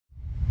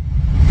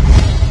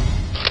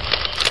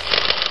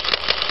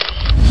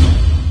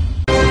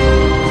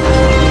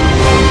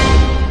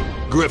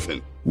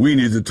Griffin, we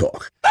need to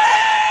talk.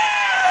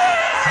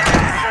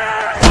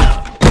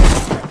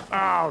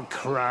 Oh,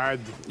 crud.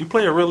 You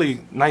play a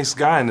really nice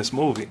guy in this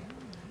movie.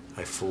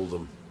 I fooled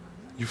him.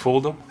 You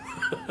fooled him?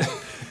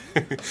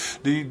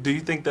 Do you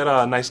think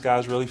that nice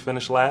guys really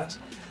finish last?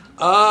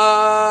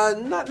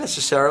 Not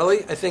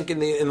necessarily. I think in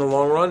the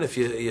long run, if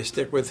you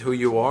stick with who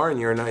you are and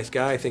you're a nice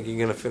guy, I think you're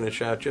going to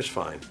finish out just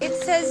fine. It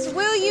says,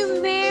 will you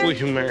marry... Will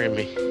you marry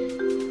me?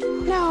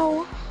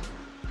 No.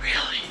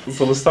 Really?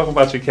 So let's talk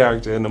about your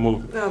character in the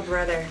movie. Oh,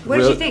 brother. What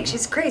did you think?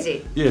 She's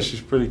crazy. Yeah,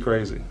 she's pretty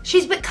crazy.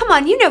 But come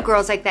on, you know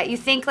girls like that. You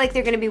think like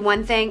they're gonna be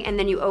one thing and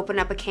then you open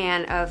up a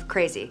can of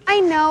crazy. I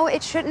know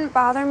it shouldn't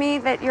bother me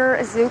that you're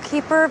a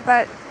zookeeper,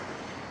 but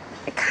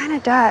it kind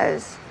of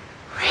does.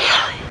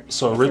 Really?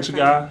 So a rich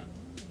guy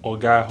or a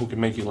guy who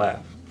can make you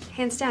laugh?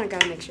 Hands down, a guy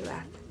who makes you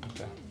laugh.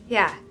 Okay.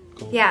 Yeah.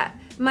 Cool. Yeah.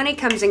 Money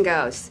comes and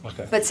goes.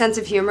 Okay. But sense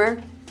of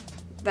humor,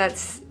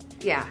 that's,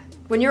 yeah.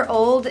 When you're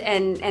old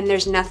and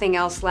there's nothing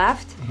else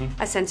left,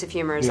 a sense of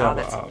humor is all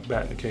that's...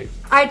 bat in the cave.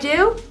 I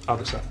do?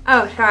 Other side.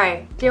 Oh,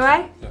 sorry. Do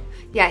I? Yeah.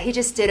 Yeah, he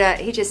just did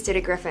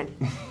a Griffin.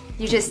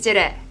 You just did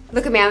it.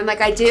 Look at me, I'm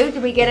like, I do?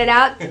 Did we get it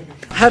out?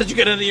 How did you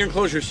get into your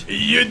enclosures?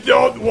 You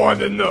don't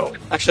want to know.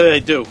 Actually, I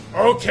do.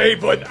 Okay,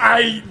 but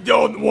I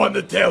don't want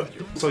to tell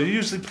you. So you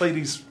usually play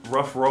these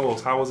rough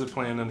roles. How was it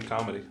playing in the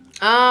comedy?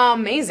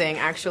 Amazing,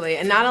 actually.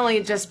 And not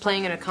only just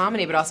playing in a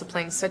comedy, but also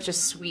playing such a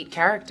sweet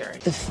character.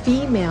 The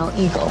female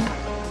eagle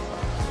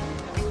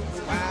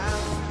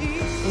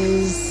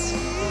is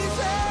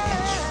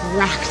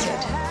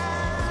attracted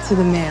to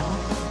the male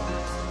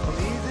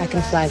that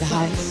can fly the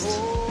highest.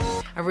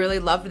 I really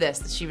loved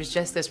this. She was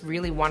just this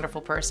really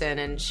wonderful person,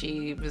 and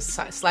she was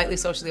slightly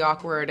socially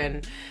awkward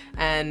and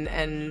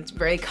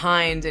very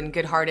kind and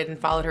good-hearted and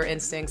followed her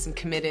instincts and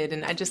committed,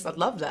 and I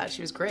loved that.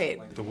 She was great.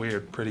 Like the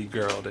weird, pretty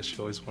girl that she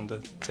always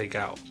wanted to take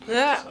out.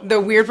 Yeah, the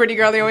weird, pretty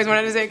girl they always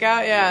wanted to take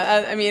out?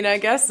 Yeah, I mean, I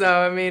guess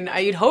so. I mean,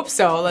 you'd hope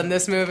so in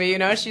this movie, you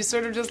know? She's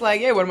sort of just like,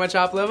 hey, what am I,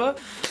 chopped liver?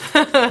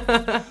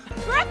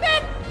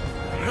 Griffin!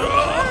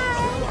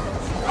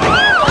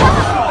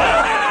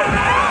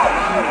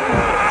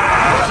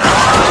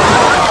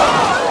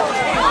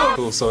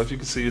 Cool, so if you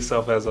could see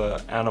yourself as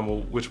an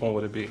animal, which one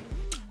would it be?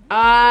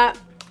 I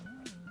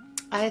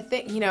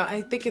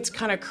think it's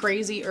kind of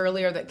crazy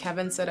earlier that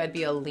Kevin said I'd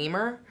be a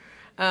lemur.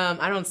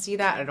 I don't see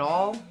that at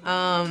all.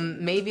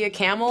 Maybe a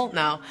camel?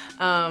 No.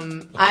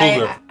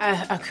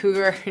 A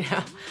cougar?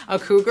 No. A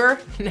cougar?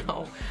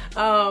 No.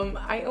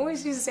 I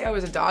always used to say I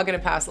was a dog in a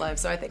past life,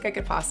 so I think I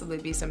could possibly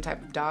be some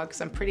type of dog, because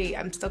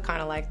I'm still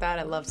kind of like that.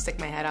 I love to stick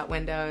my head out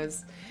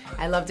windows.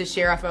 I love to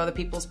share off other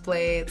people's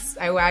plates.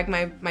 I wag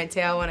my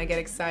tail when I get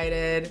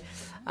excited.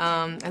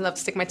 I love to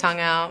stick my tongue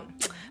out.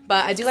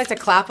 But I do like to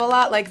clap a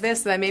lot like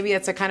this, so that maybe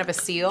it's a kind of a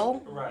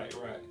seal. Right.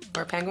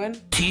 Or a penguin.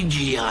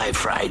 TGI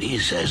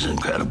Fridays, as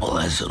incredible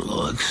as it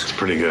looks. It's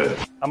pretty good.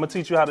 I'm gonna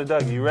teach you how to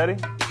Doug. You ready?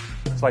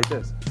 It's like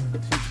this.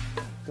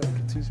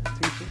 Teach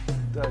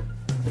Doug.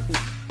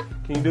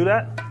 Can you do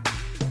that?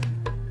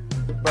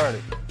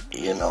 Bernie.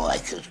 You know I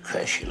could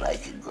crush you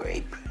like a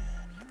grape.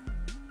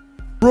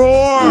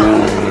 Roar!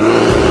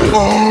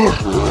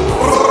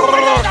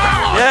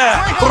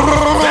 Yeah.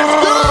 That's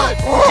good.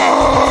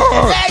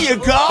 There you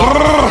go.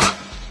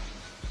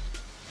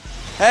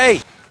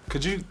 Hey.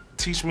 Could you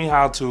teach me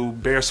how to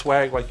bear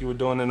swag like you were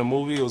doing in the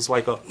movie? It was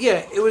like a...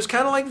 Yeah, it was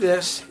kind of like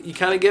this. You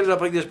kind of get it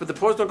up like this, but the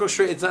paws don't go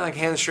straight. It's not like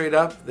hands straight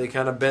up. They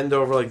kind of bend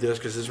over like this,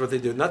 because this is what they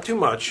do. Not too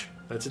much.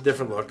 That's a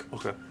different look.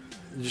 Okay.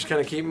 You just kind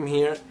of keep them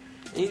here,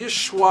 and you just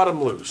swat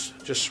them loose.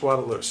 Just swat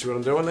it loose. See what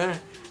I'm doing there?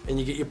 And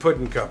you get your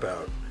pudding cup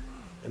out.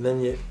 And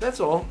then that's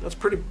all. That's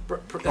pretty good.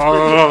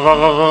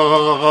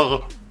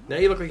 Now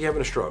you look like you're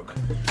having a stroke.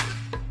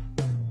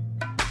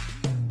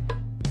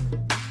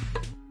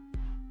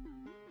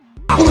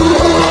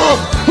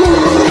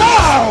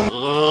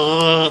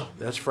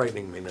 That's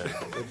frightening me now.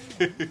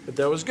 But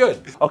that was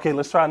good. Okay,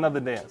 let's try another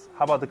dance.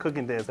 How about the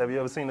cooking dance? Have you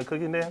ever seen the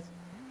cooking dance?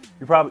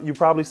 You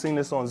probably seen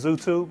this on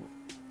ZooTube.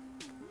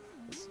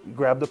 You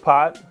grab the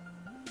pot,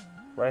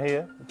 right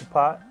here, with the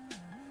pot.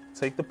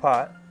 Take the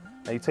pot.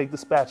 Now you take the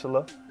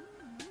spatula.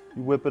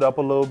 You whip it up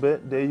a little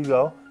bit. There you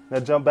go. Now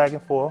jump back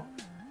and forth.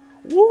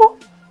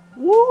 Whoop,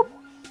 whoop,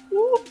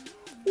 whoop,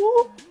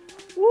 whoop,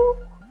 whoop,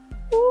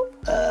 whoop.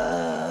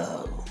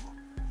 Oh,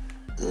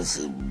 this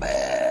is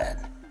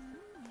bad.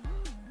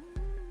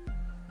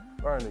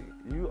 Bernie,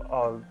 you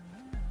are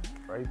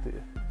right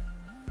there.